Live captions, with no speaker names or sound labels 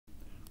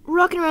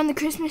Rocking around the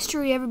Christmas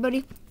tree,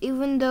 everybody,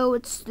 even though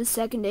it's the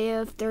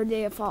third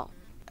day of fall.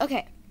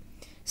 Okay,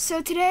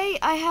 so today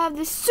I have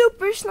the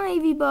Super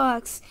Snivy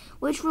box,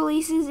 which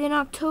releases in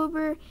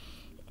October,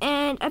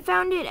 and I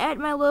found it at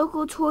my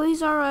local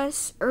Toys R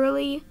Us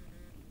early.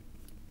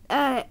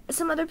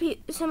 Some other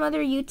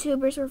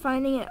YouTubers were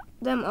finding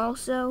them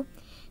also.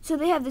 So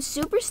they have the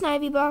Super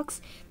Snivy box,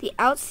 the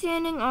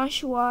Outstanding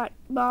Oshawott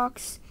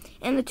box,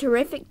 and the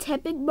Terrific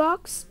Tepig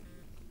box.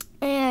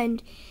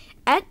 And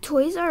at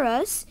Toys R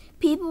Us,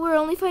 people were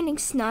only finding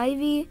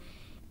Snivy.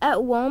 At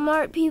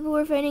Walmart, people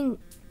were finding,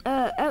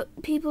 at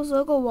people's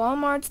local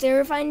Walmarts, they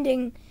were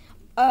finding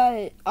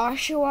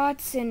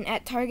Oshawotts, and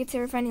at Targets, they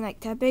were finding, like,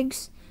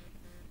 Tepigs.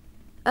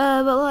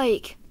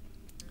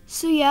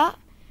 So yeah.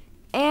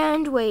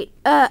 And wait,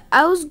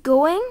 I was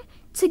going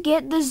to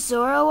get the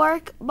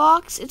Zoroark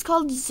box. It's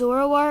called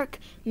Zoroark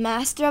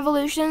Master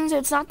Evolutions.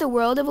 It's not the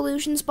World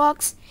Evolutions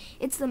box.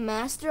 It's the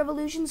Master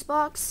Evolutions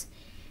box.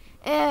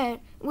 And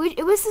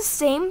it was the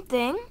same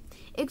thing,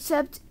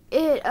 except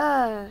it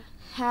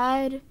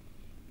had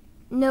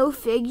no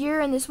figure,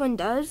 and this one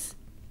does.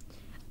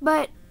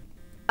 But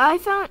I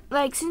found,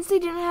 like, since they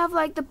didn't have,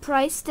 like, the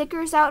price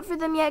stickers out for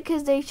them yet,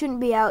 because they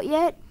shouldn't be out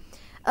yet,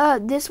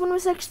 this one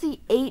was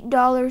actually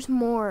 $8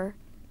 more.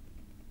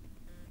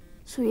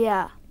 So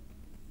yeah.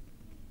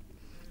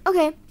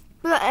 Okay,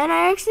 and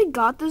I actually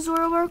got the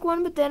Zoroark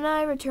one, but then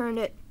I returned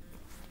it.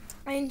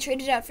 I didn't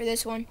trade it out for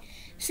this one.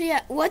 So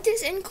yeah, what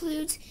this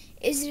includes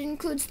is it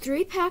includes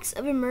 3 packs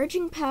of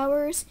emerging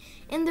powers,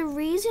 and the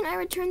reason I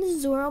returned the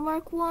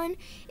Zoroark one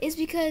is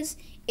because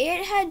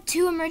it had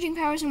 2 emerging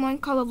powers and 1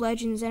 Call of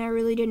Legends, and I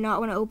really did not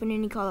want to open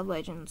any Call of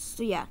Legends.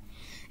 So yeah,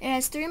 it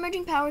has 3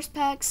 emerging powers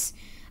packs,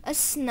 a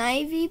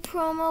Snivy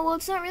promo. Well,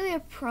 it's not really a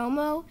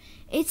promo.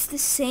 It's the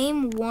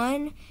same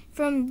one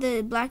from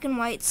the black and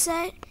white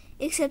set,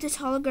 except it's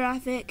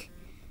holographic.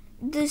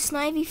 The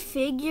Snivy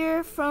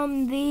figure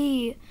from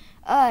the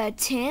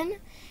tin,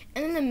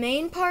 and then the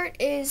main part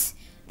is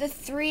the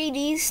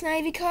 3D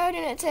Snivy card,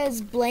 and it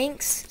says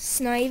blanks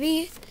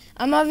Snivy.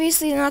 I'm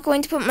obviously not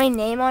going to put my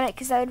name on it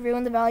because that would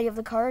ruin the value of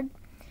the card.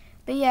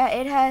 But yeah,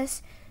 it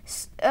has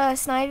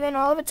Snivy and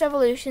all of its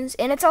evolutions,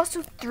 and it's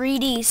also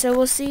 3D, so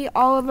we'll see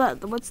all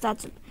about what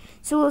that's about.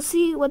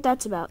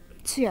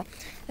 So yeah,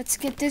 let's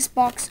get this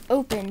box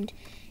opened.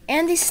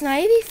 And the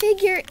Snivy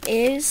figure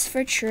is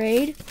for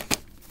trade.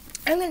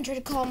 I'm going to try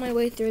to call my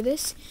way through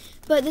this.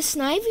 But the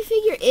Snivy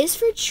figure is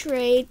for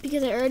trade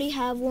because I already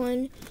have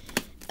one.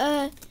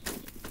 I'd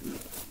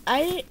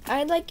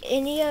like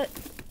any of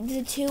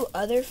the 2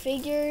 other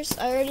figures.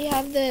 I already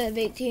have the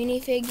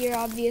Victini figure.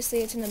 Obviously,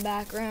 it's in the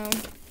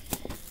background.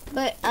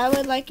 But I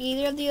would like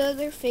either of the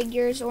other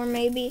figures, or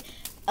maybe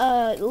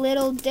a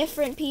little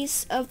different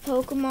piece of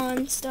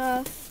Pokemon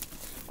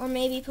stuff, or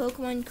maybe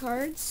Pokemon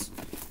cards.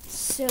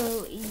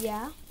 So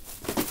yeah,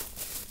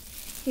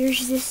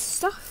 here's this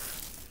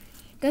stuff.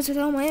 Goes with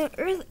all my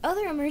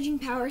other emerging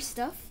power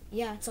stuff.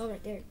 Yeah, it's all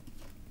right there.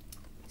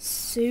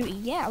 So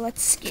yeah,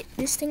 let's get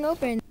this thing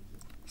open.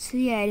 So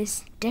yeah, it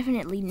is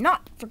definitely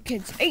not for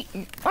kids 8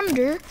 and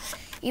under,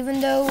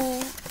 even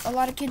though a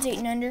lot of kids 8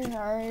 and under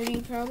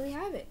already probably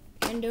have it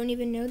and don't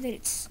even know that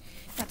it's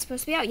not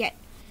supposed to be out yet.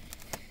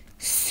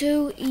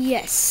 So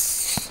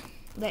yes,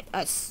 let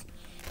us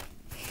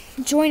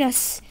join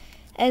us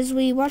as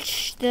we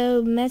watch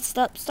the messed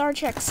up Star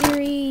Trek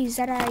series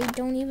that I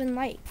don't even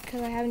like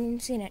because I haven't even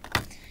seen it.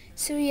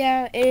 So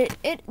yeah,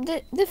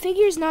 the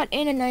figure's not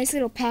in a nice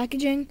little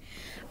packaging.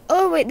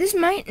 Oh wait, this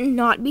might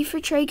not be for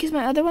trade because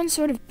my other one's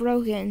sort of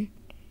broken.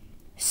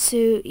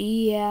 So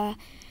yeah,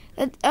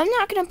 I'm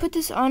not gonna put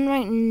this on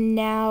right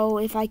now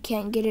if I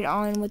can't get it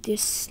on with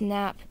this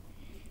snap.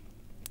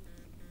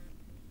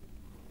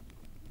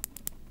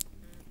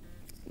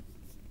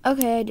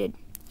 Okay, I did.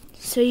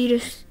 So you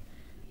just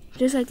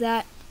like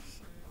that.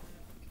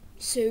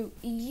 So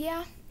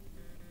yeah,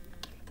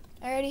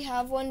 I already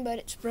have one, but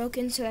it's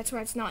broken, so that's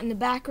why it's not in the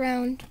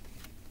background.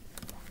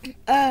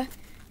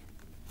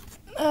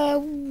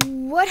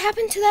 What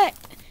happened to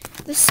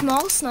the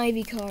small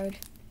Snivy card?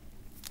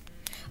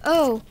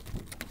 Oh,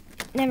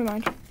 never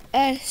mind.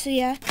 So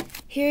yeah,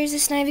 here's the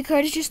Snivy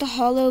card. It's just a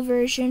hollow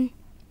version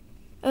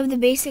of the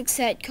basic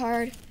set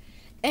card,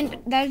 and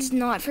that is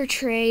not for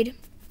trade.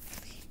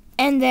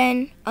 And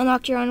then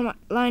unlock your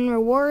online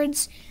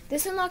rewards.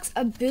 This unlocks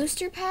a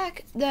booster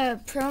pack, the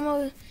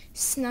promo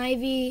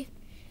Snivy,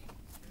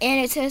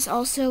 and it says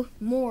also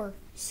more.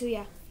 So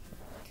yeah,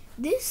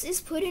 this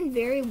is put in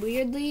very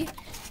weirdly.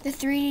 The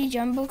 3D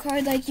jumbo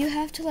card, like you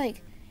have to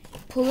like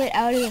pull it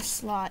out of the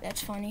slot.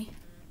 That's funny.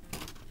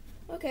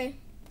 Okay.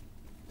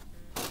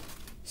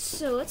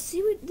 So let's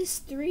see what this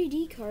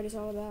 3D card is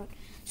all about.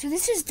 So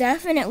this is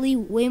definitely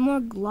way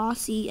more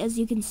glossy, as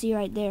you can see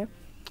right there.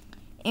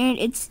 And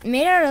it's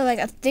made out of like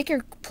a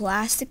thicker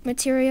plastic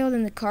material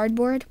than the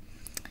cardboard.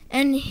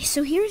 And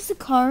so here's the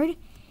card,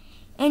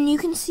 and you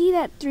can see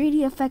that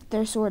 3D effect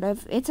there, sort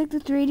of. It's like the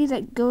 3D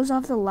that goes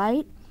off the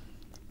light.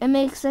 It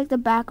makes like the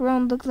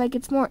background look like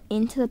it's more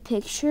into the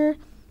picture,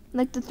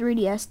 like the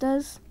 3DS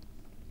does.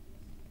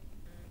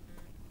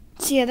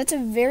 So yeah, that's a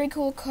very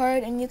cool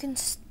card, and you can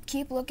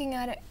keep looking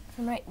at it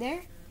from right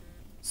there.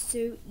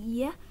 So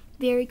yeah,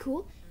 very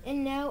cool.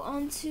 And now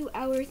on to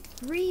our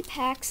 3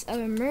 packs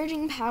of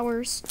emerging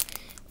powers.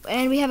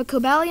 And we have a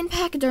Cobalion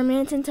pack, a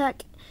Darmanitan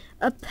pack,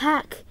 a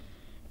pack,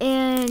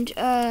 and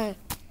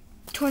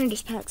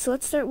Tornadus pack. So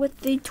let's start with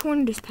the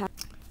Tornadus pack.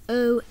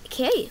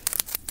 Okay,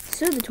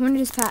 so the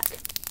Tornadus pack.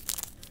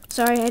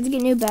 Sorry, I had to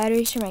get new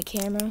batteries for my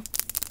camera.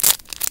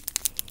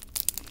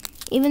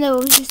 Even though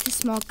it was just a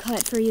small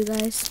cut for you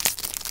guys.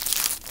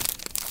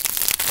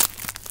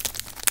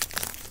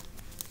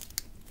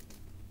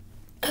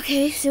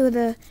 Okay, so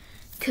the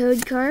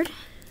code card.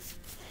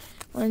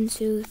 1,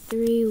 2,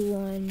 3,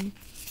 1,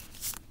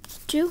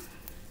 2.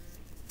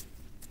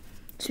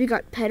 So we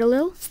got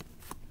Petalil,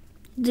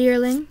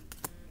 Deerling,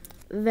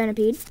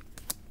 Venipede,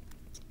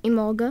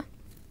 Emolga,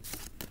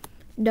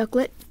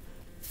 Ducklet,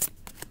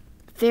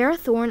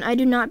 Ferrothorn. I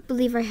do not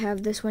believe I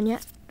have this one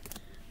yet.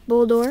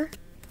 Boldore,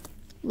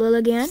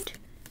 Lilligant,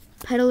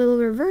 Petalil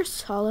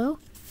Reverse Hollow,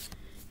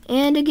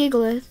 and a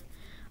Gigalith.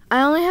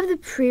 I only have the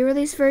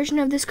pre-release version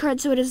of this card,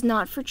 so it is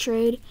not for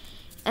trade.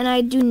 And I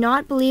do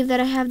not believe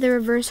that I have the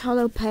Reverse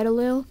Hollow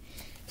Petalil.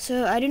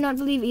 So I do not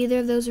believe either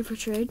of those are for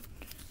trade.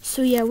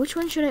 So yeah, which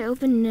one should I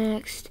open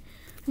next?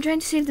 I'm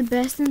trying to save the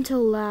best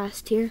until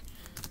last here.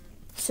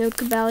 So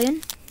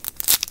Cobalion.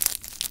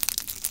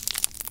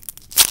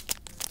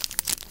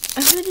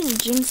 I hope it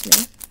didn't jinx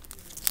me.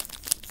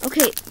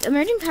 Okay,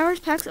 Emerging Powers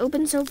packs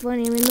open so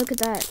funny. I mean, look at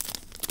that.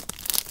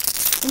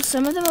 And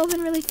some of them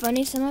open really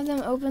funny. Some of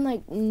them open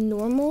like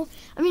normal.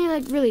 I mean,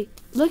 like really.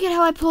 Look at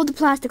how I pulled the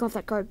plastic off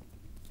that card.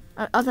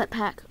 Off that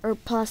pack. Or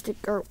plastic.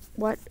 Or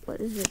what? What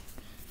is it?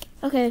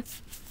 Okay.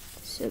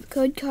 So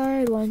code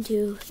card. 1,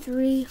 2,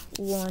 3.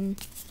 1,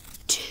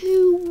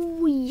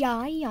 2.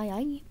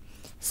 Yay.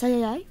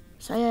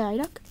 Sayay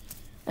duck.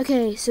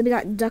 Okay, so we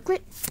got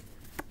Ducklet.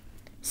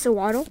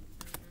 Sawaddle.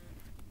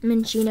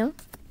 Minchino.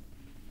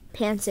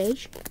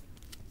 Pansage.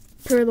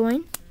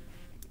 Purloin.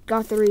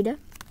 Gothorita.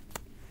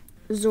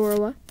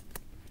 Zorua,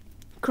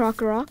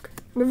 Krokorok,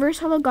 Reverse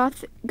Hollow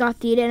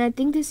Gothita, and I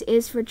think this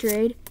is for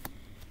trade,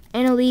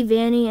 and a Lee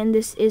Vanny, and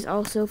this is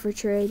also for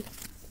trade.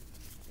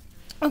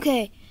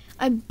 Okay,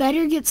 I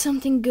better get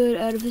something good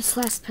out of this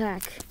last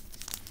pack,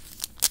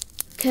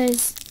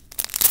 because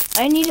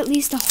I need at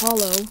least a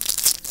hollow,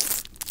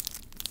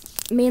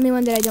 mainly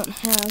one that I don't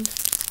have.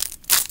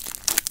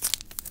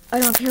 I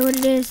don't care what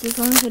it is, as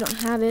long as I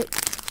don't have it.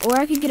 Or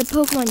I could get a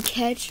Pokemon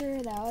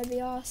catcher, that would be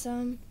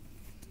awesome.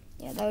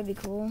 Yeah, that would be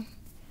cool.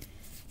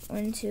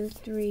 1, 2,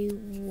 3,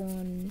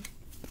 1,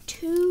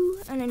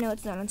 2, and I know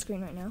it's not on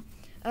screen right now.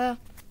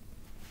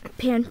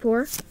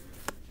 Panpour,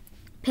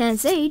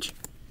 Pansage.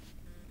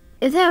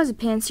 If that was a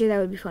Pansear, that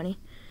would be funny.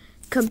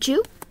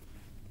 Cubchoo,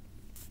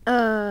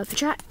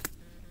 Patrat,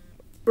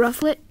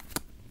 Rufflet,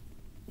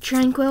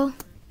 Tranquil,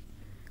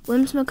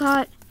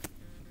 Whimsicott,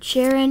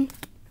 Sharon.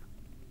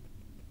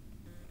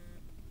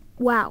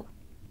 Wow.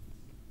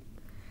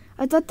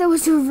 I thought that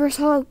was a Reverse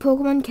Hollow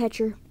Pokemon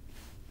catcher.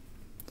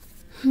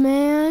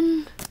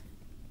 Man.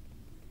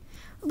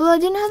 Well, I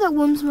didn't have that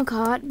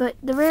Whimsicott, but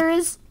the rare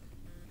is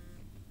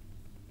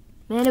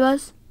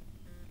Mandibuzz.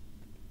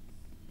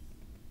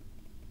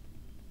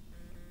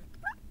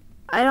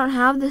 I don't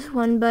have this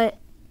one, but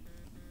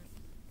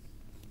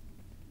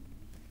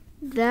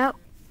that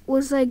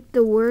was like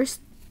the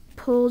worst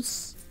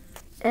pulls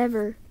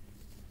ever.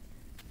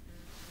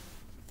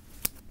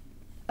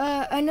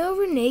 I know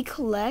Renee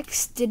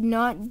Collects did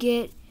not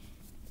get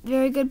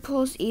very good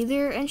pulls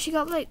either, and she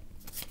got like,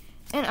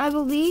 and I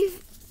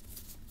believe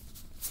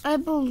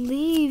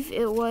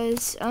it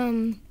was,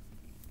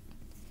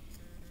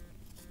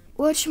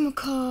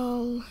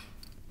 whatchamacall,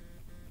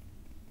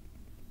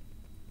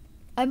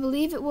 I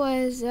believe it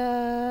was,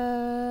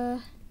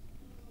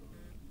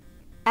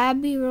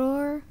 Abby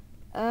Roar.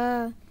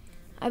 I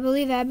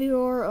believe Abby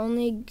Roar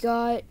only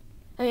got,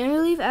 I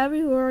believe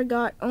Abby Roar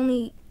got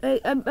only,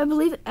 I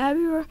believe Abby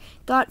Roar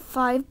got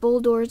 5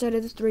 Bulldors out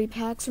of the 3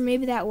 packs, or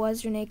maybe that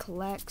was Renee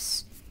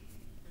Collects.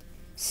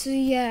 So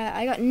yeah,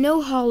 I got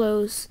no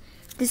hollows.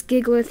 This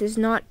Gigalith is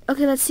not...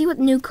 Okay, let's see what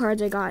new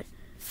cards I got.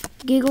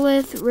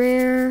 Gigalith,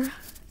 rare.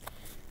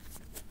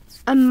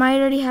 I might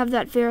already have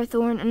that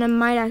Ferrothorn, and I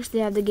might actually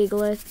have the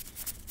Gigalith.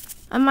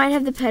 I might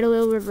have the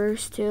Petalil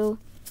reverse, too.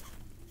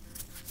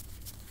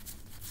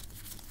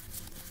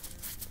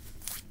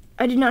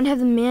 I did not have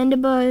the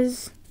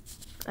Mandibuzz.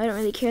 I don't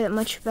really care that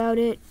much about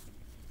it.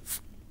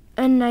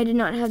 And I did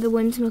not have the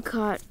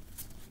Whimsicott.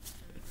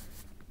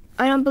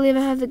 I don't believe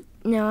I have the...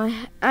 No,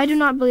 I do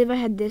not believe I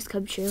had this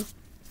Cubchoo.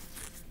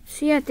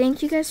 So yeah,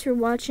 thank you guys for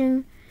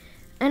watching.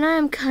 And I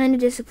am kind of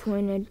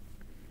disappointed.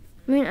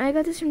 I mean, I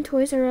got this from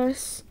Toys R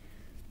Us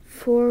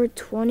for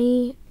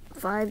 $25.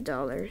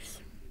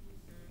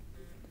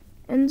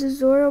 And the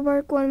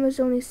Zoroark one was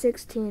only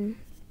 $16.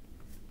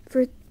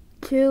 For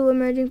 2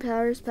 Emerging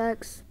Powers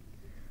packs,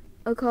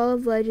 a Call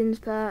of Legends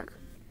pack,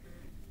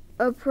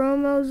 a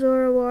promo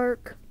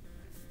Zoroark,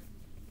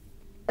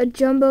 a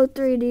Jumbo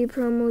 3D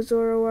promo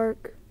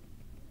Zoroark.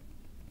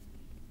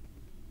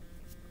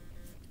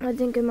 I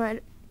think I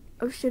might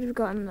I should have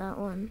gotten that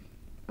one.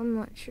 I'm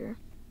not sure.